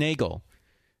 Thomas Nagel,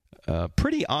 a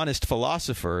pretty honest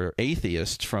philosopher,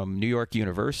 atheist from New York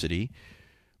University,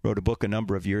 wrote a book a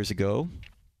number of years ago.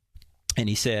 And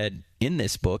he said, in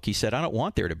this book, he said, I don't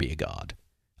want there to be a God.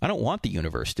 I don't want the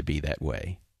universe to be that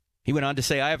way. He went on to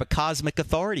say, I have a cosmic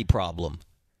authority problem.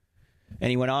 And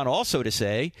he went on also to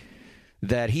say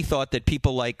that he thought that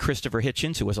people like Christopher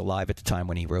Hitchens, who was alive at the time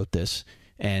when he wrote this,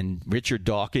 and Richard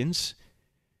Dawkins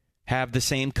have the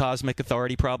same cosmic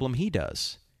authority problem he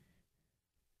does.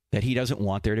 That he doesn't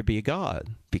want there to be a God,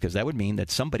 because that would mean that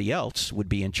somebody else would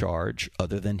be in charge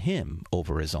other than him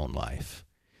over his own life.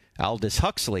 Aldous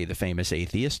Huxley, the famous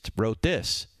atheist, wrote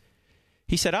this.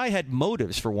 He said, I had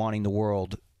motives for wanting the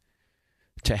world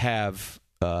to have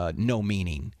no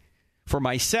meaning. For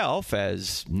myself,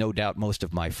 as no doubt most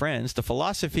of my friends, the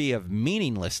philosophy of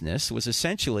meaninglessness was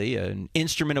essentially an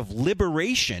instrument of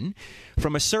liberation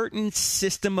from a certain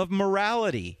system of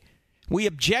morality. We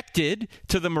objected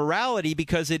to the morality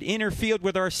because it interfered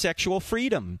with our sexual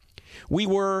freedom. We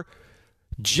were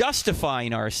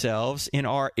justifying ourselves in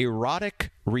our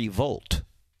erotic revolt,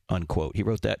 unquote. He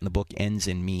wrote that in the book Ends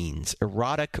and Means.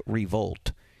 Erotic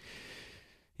revolt.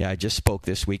 Yeah, I just spoke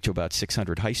this week to about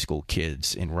 600 high school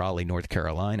kids in Raleigh, North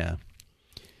Carolina.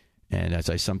 And as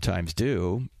I sometimes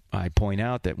do, I point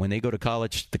out that when they go to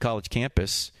college, the college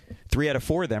campus, 3 out of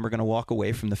 4 of them are going to walk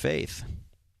away from the faith.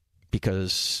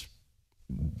 Because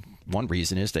one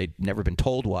reason is they've never been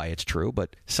told why it's true,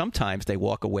 but sometimes they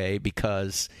walk away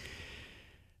because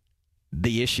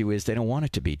the issue is they don't want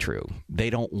it to be true. They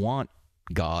don't want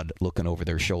God looking over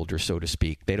their shoulder, so to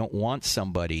speak. They don't want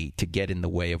somebody to get in the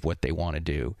way of what they want to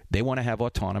do. They want to have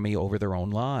autonomy over their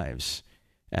own lives.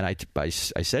 And I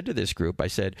said to this group, I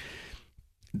said,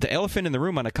 the elephant in the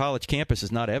room on a college campus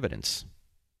is not evidence.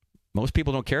 Most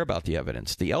people don't care about the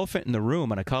evidence. The elephant in the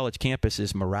room on a college campus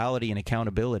is morality and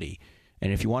accountability.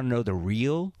 And if you want to know the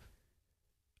real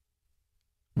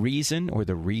reason or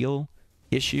the real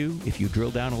issue, if you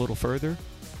drill down a little further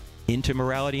into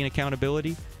morality and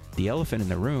accountability, the elephant in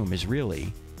the room is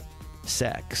really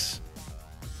sex.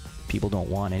 People don't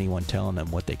want anyone telling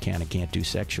them what they can and can't do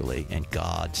sexually, and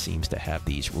God seems to have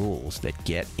these rules that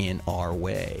get in our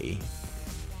way.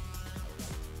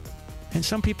 And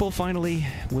some people finally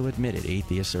will admit it.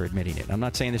 Atheists are admitting it. I'm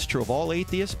not saying this is true of all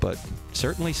atheists, but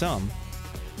certainly some.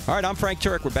 All right, I'm Frank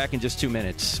Turek. We're back in just 2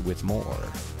 minutes with more.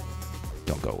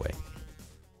 Don't go away.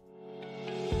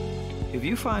 If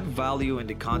you find value in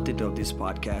the content of this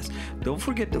podcast, don't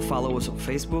forget to follow us on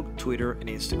Facebook, Twitter, and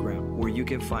Instagram, where you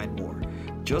can find more.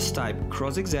 Just type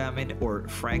Cross-Examine or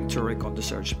Frank Turek on the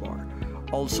search bar.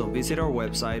 Also, visit our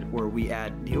website where we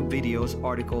add new videos,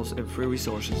 articles, and free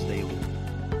resources daily.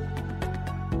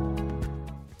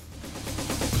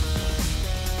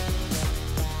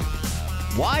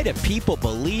 Why do people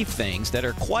believe things that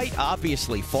are quite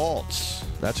obviously false?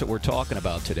 That's what we're talking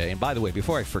about today. And by the way,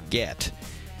 before I forget,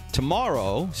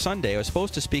 tomorrow, Sunday, I was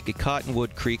supposed to speak at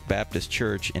Cottonwood Creek Baptist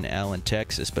Church in Allen,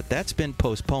 Texas, but that's been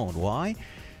postponed. Why?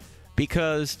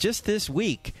 Because just this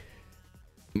week,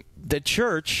 the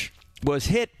church was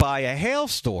hit by a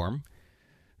hailstorm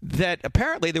that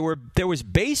apparently there was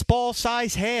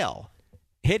baseball-sized hail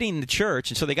hitting the church,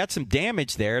 and so they got some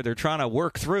damage there they're trying to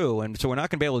work through, and so we're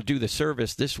not going to be able to do the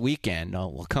service this weekend.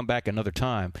 We'll come back another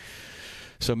time.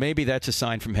 So maybe that's a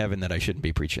sign from heaven that I shouldn't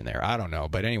be preaching there. I don't know.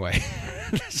 But anyway,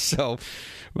 so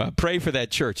pray for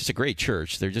that church. It's a great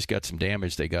church. They've just got some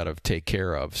damage they got to take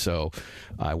care of. So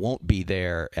I won't be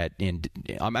there.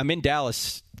 I'm in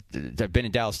Dallas. I've been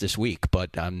in Dallas this week,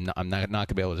 but I'm not going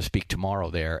to be able to speak tomorrow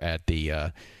there at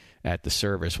the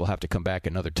service. We'll have to come back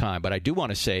another time. But I do want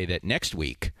to say that next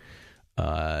week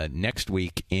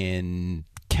in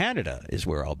Canada is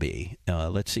where I'll be.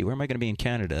 Let's see, where am I going to be in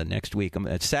Canada next week? I'm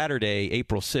at Saturday,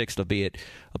 April 6th. I'll be at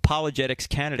Apologetics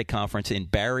Canada Conference in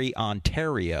Barrie,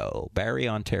 Ontario.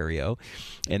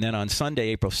 And then on Sunday,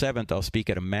 April 7th, I'll speak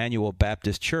at Emmanuel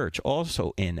Baptist Church,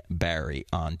 also in Barrie,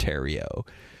 Ontario.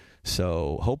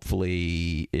 So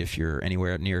hopefully, if you're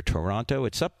anywhere near Toronto,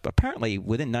 it's up apparently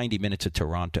within 90 minutes of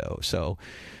Toronto. So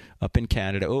up in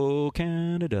Canada,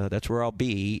 Canada, that's where I'll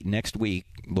be next week,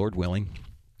 Lord willing.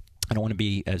 I don't want to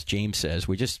be, as James says,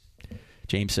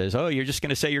 James says, you're just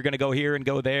going to say you're going to go here and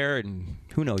go there, and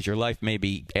who knows, your life may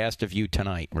be asked of you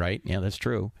tonight, right? Yeah, that's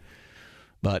true.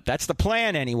 But that's the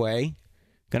plan anyway.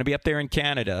 Going to be up there in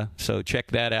Canada, so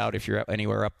check that out if you're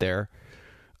anywhere up there.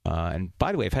 And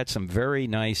by the way, I've had some very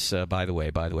nice, by the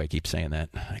way, I keep saying that.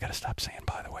 I got to stop saying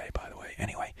by the way.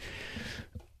 Anyway,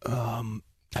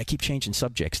 I keep changing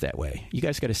subjects that way. You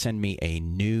guys got to send me a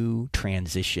new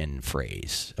transition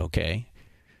phrase, okay?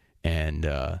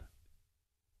 And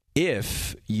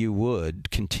if you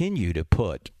would continue to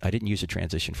put, I didn't use a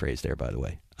transition phrase there, by the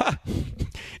way.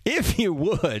 If you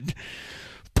would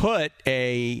put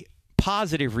a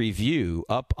positive review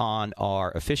up on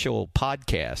our official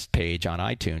podcast page on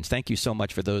iTunes. Thank you so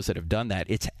much for those that have done that.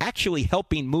 It's actually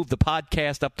helping move the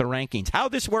podcast up the rankings. How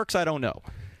this works, I don't know.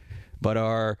 But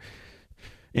our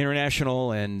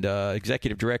International and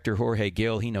Executive Director Jorge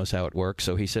Gil, he knows how it works.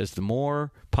 So he says the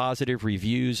more positive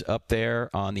reviews up there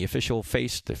on the official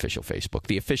Facebook,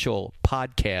 the official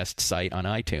podcast site on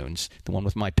iTunes, the one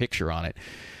with my picture on it,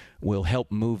 will help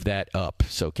move that up.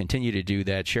 So continue to do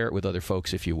that. Share it with other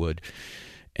folks if you would.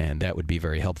 And that would be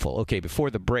very helpful. Okay, before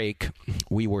the break,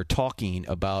 we were talking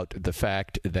about the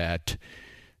fact that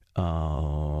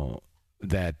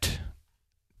that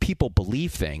people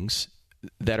believe things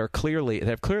that have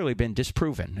clearly been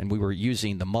disproven. And we were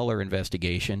using the Mueller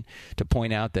investigation to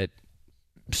point out that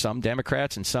some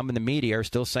Democrats and some in the media are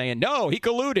still saying, no, he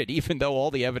colluded, even though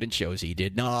all the evidence shows he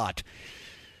did not.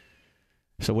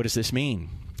 So what does this mean?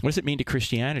 What does it mean to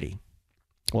Christianity?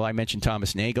 Well, I mentioned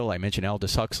Thomas Nagel. I mentioned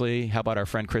Aldous Huxley. How about our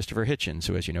friend Christopher Hitchens,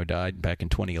 who, as you know, died back in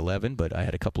 2011, but I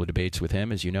had a couple of debates with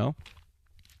him, as you know.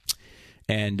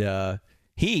 And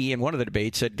he, in one of the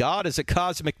debates, said, God is a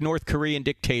cosmic North Korean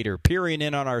dictator peering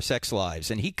in on our sex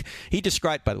lives. And he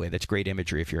described, by the way, that's great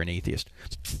imagery if you're an atheist.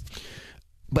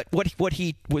 But what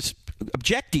he was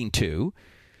objecting to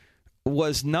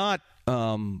was not,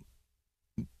 or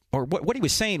what he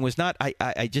was saying was not,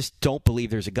 I just don't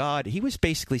believe there's a God. He was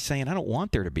basically saying, I don't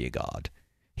want there to be a God.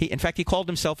 In fact, he called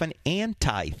himself an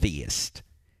anti-theist,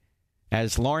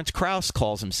 as Lawrence Krauss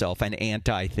calls himself an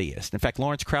anti-theist. In fact,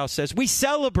 Lawrence Krauss says, we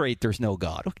celebrate there's no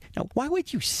God. Now, why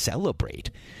would you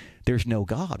celebrate there's no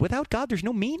God? Without God, there's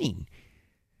no meaning.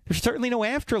 There's certainly no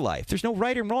afterlife. There's no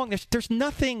right and wrong. There's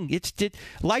nothing.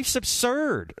 Life's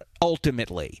absurd,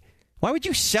 ultimately. Why would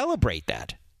you celebrate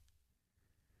that?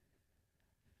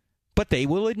 But they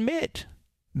will admit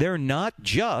they're not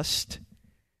just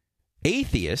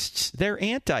atheists. They're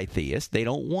anti-theists. They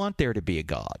don't want there to be a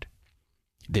God.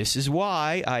 This is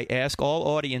why I ask all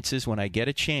audiences when I get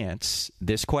a chance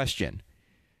this question.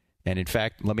 And in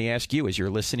fact, let me ask you as you're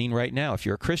listening right now, if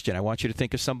you're a Christian, I want you to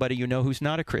think of somebody you know who's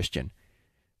not a Christian.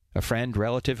 A friend,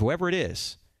 relative, whoever it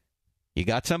is. You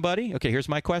got somebody? Okay, here's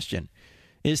my question.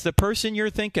 Is the person you're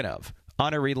thinking of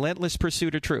on a relentless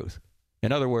pursuit of truth?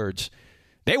 In other words,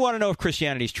 they want to know if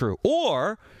Christianity is true.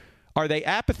 Or are they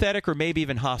apathetic or maybe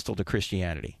even hostile to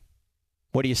Christianity?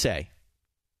 What do you say?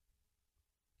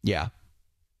 Yeah,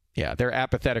 they're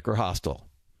apathetic or hostile.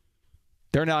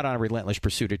 They're not on a relentless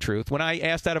pursuit of truth. When I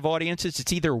ask that of audiences,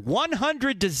 it's either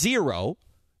 100-0,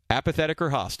 apathetic or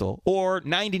hostile, or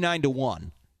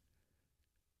 99-1.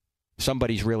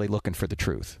 Somebody's really looking for the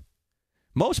truth.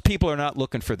 Most people are not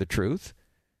looking for the truth.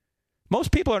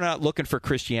 Most people are not looking for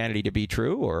Christianity to be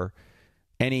true or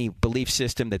any belief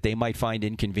system that they might find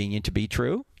inconvenient to be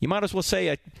true. You might as well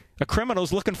say a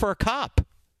criminal's looking for a cop.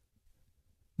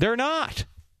 They're not.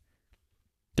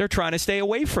 They're trying to stay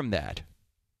away from that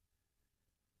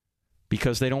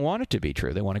because they don't want it to be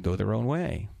true. They want to go their own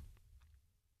way.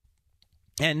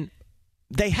 And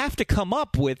they have to come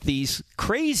up with these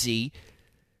crazy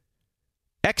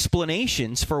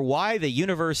explanations for why the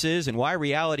universe is and why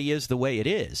reality is the way it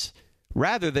is,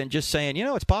 rather than just saying,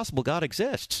 it's possible God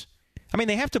exists. I mean,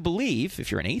 they have to believe, if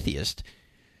you're an atheist,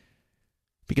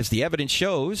 because the evidence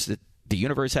shows that the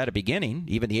universe had a beginning,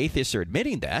 even the atheists are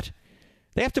admitting that,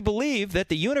 they have to believe that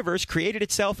the universe created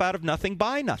itself out of nothing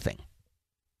by nothing.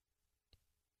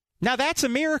 Now, that's a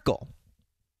miracle.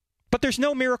 But there's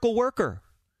no miracle worker.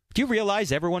 Do you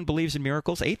realize everyone believes in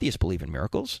miracles? Atheists believe in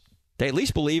miracles. They at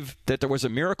least believe that there was a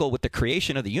miracle with the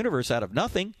creation of the universe out of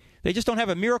nothing. They just don't have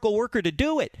a miracle worker to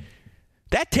do it.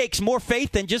 That takes more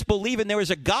faith than just believing there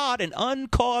was a God, an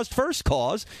uncaused first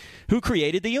cause, who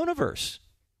created the universe.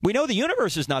 We know the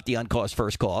universe is not the uncaused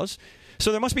first cause,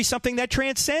 so there must be something that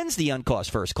transcends the uncaused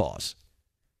first cause.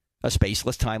 A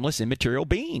spaceless, timeless, immaterial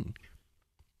being.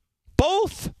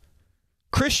 Both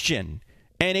Christian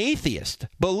and atheist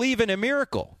believe in a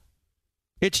miracle.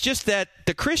 It's just that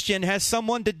the Christian has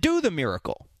someone to do the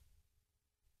miracle.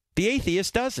 The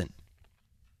atheist doesn't.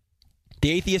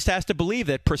 The atheist has to believe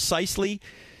that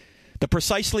the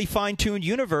precisely fine-tuned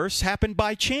universe happened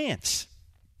by chance.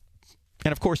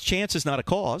 And of course, chance is not a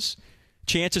cause.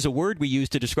 Chance is a word we use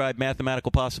to describe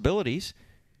mathematical possibilities.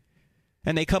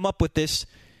 And they come up with this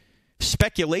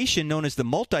speculation known as the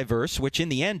multiverse, which in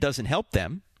the end doesn't help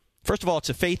them. First of all, it's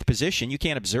a faith position. You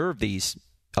can't observe these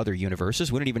other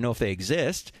universes. We don't even know if they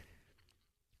exist.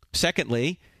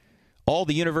 Secondly, all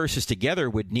the universes together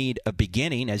would need a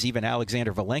beginning, as even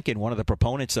Alexander Vilenkin, one of the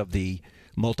proponents of the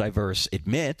multiverse,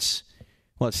 admits.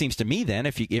 Well, it seems to me then,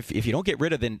 if you don't get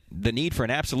rid of the need for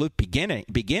an absolute beginning,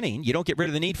 you don't get rid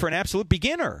of the need for an absolute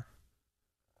beginner.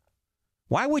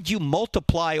 Why would you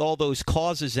multiply all those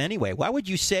causes anyway? Why would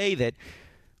you say that,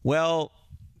 well,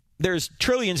 there's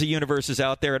trillions of universes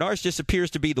out there, and ours just appears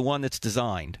to be the one that's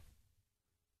designed,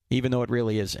 even though it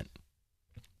really isn't?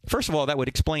 First of all, that would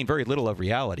explain very little of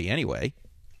reality anyway.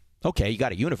 Okay, you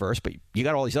got a universe, but you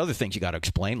got all these other things you got to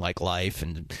explain, like life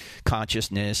and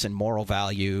consciousness and moral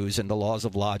values and the laws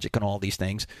of logic and all these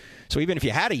things. So even if you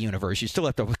had a universe, you still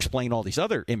have to explain all these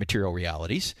other immaterial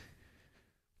realities,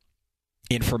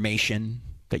 information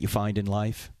that you find in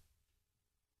life.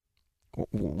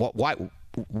 Why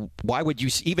would you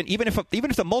even if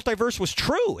the multiverse was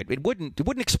true, it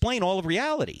wouldn't explain all of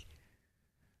reality.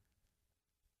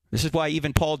 This is why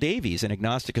even Paul Davies, an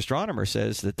agnostic astronomer,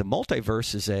 says that the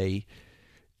multiverse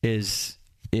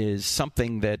is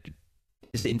something that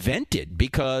is invented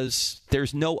because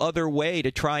there's no other way to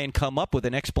try and come up with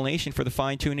an explanation for the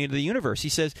fine-tuning of the universe. He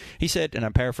said, and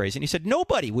I'm paraphrasing, he said,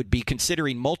 nobody would be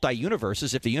considering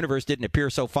multi-universes if the universe didn't appear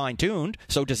so fine-tuned,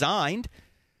 so designed.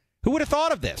 Who would have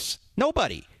thought of this?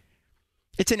 Nobody.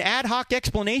 It's an ad hoc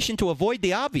explanation to avoid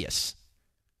the obvious.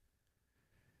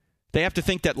 They have to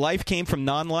think that life came from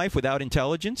non-life without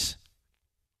intelligence.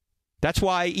 That's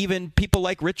why even people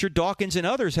like Richard Dawkins and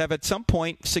others have at some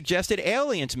point suggested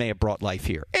aliens may have brought life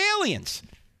here. Aliens!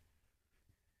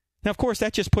 Now, of course,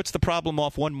 that just puts the problem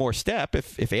off one more step.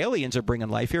 If aliens are bringing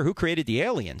life here, who created the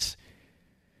aliens?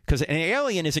 Because an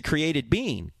alien is a created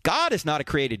being. God is not a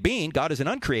created being. God is an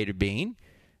uncreated being.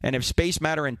 And if space,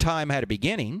 matter, and time had a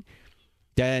beginning,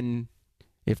 then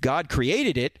if God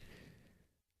created it,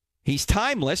 he's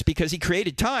timeless because he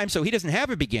created time, so he doesn't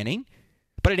have a beginning.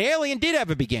 But an alien did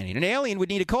have a beginning. An alien would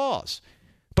need a cause.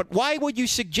 But why would you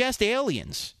suggest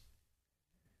aliens?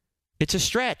 It's a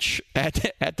stretch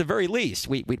at the very least.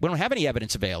 We don't have any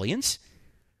evidence of aliens.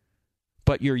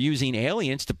 But you're using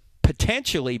aliens to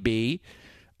potentially be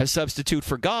a substitute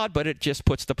for God, but it just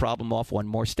puts the problem off one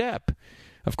more step.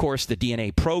 Of course, the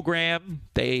DNA program,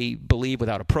 they believe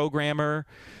without a programmer.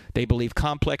 They believe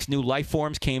complex new life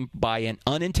forms came by an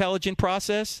unintelligent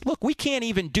process. Look, we can't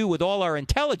even do with all our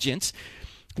intelligence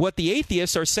what the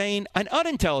atheists are saying an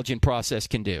unintelligent process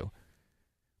can do.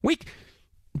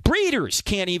 Breeders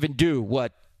can't even do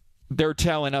what they're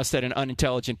telling us that an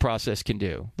unintelligent process can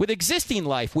do. With existing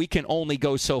life, we can only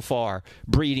go so far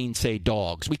breeding, say,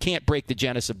 dogs. We can't break the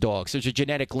genus of dogs. There's a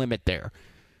genetic limit there.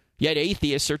 Yet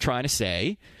atheists are trying to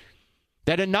say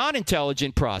that a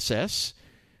non-intelligent process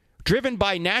driven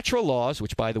by natural laws,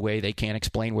 which, by the way, they can't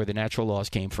explain where the natural laws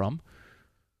came from,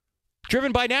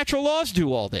 driven by natural laws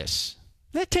do all this.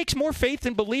 That takes more faith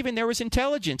than believing there was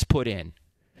intelligence put in.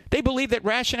 They believe that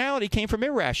rationality came from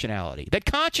irrationality, that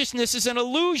consciousness is an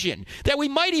illusion, that we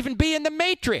might even be in the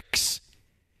Matrix.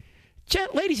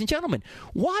 Ladies and gentlemen,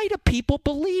 why do people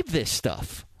believe this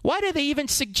stuff? Why do they even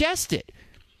suggest it?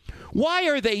 Why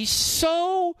are they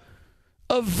so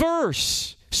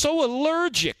averse, so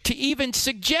allergic to even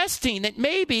suggesting that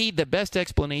maybe the best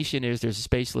explanation is there's a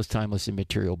spaceless, timeless,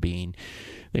 immaterial being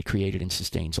that created and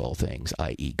sustains all things,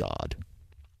 i.e. God?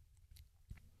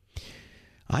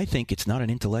 I think it's not an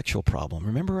intellectual problem.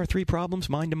 Remember our three problems,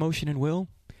 mind, emotion, and will?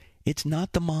 It's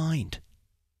not the mind.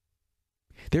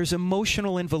 There's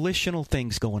emotional and volitional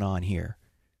things going on here.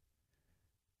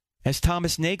 As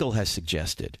Thomas Nagel has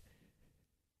suggested,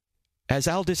 as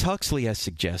Aldous Huxley has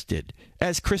suggested,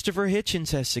 as Christopher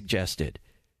Hitchens has suggested,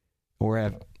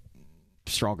 or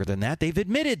stronger than that, they've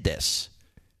admitted this.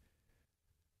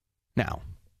 Now,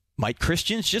 might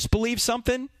Christians just believe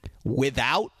something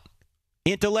without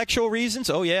intellectual reasons?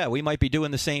 Oh, yeah, we might be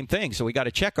doing the same thing, so we got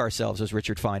to check ourselves, as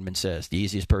Richard Feynman says. The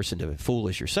easiest person to fool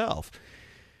is yourself.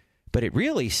 But it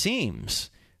really seems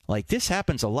like this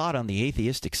happens a lot on the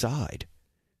atheistic side.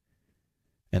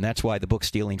 And that's why the book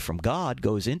Stealing from God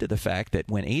goes into the fact that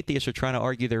when atheists are trying to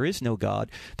argue there is no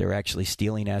God, they're actually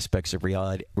stealing aspects of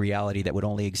reality that would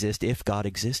only exist if God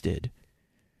existed.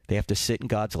 They have to sit in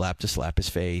God's lap to slap his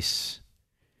face.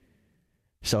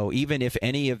 So even if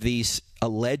any of these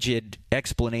alleged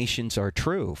explanations are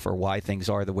true for why things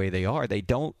are the way they are, they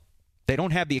don't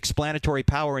have the explanatory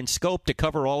power and scope to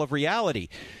cover all of reality.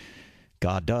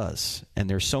 God does. And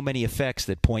there's so many effects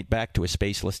that point back to a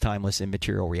spaceless, timeless,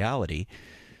 immaterial reality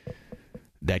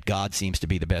that God seems to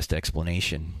be the best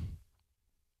explanation.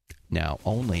 Now,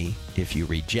 only if you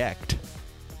reject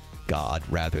God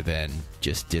rather than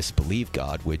just disbelieve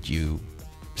God would you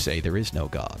say there is no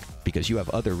God, because you have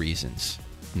other reasons.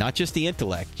 Not just the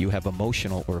intellect, you have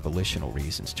emotional or volitional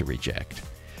reasons to reject.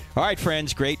 All right,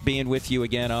 friends, great being with you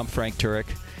again. I'm Frank Turek.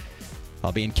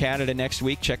 I'll be in Canada next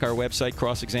week. Check our website,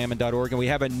 crossexamine.org. And we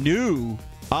have a new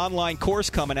online course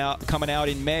coming out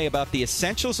in May about the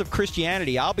essentials of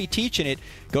Christianity. I'll be teaching it.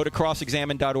 Go to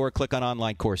crossexamine.org, click on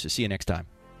online courses. See you next time.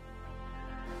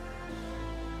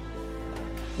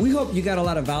 We hope you got a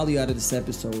lot of value out of this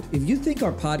episode. If you think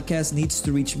our podcast needs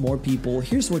to reach more people,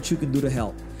 here's what you can do to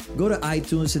help. Go to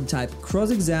iTunes and type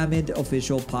Cross-Examined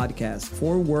Official Podcast,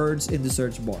 4 words in the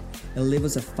search bar, and leave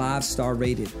us a 5-star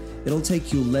rating. It'll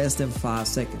take you less than 5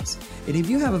 seconds. And if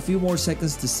you have a few more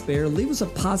seconds to spare, leave us a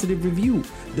positive review.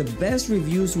 The best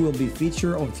reviews will be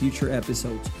featured on future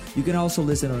episodes. You can also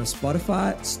listen on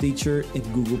Spotify, Stitcher,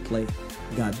 and Google Play.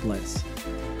 God bless.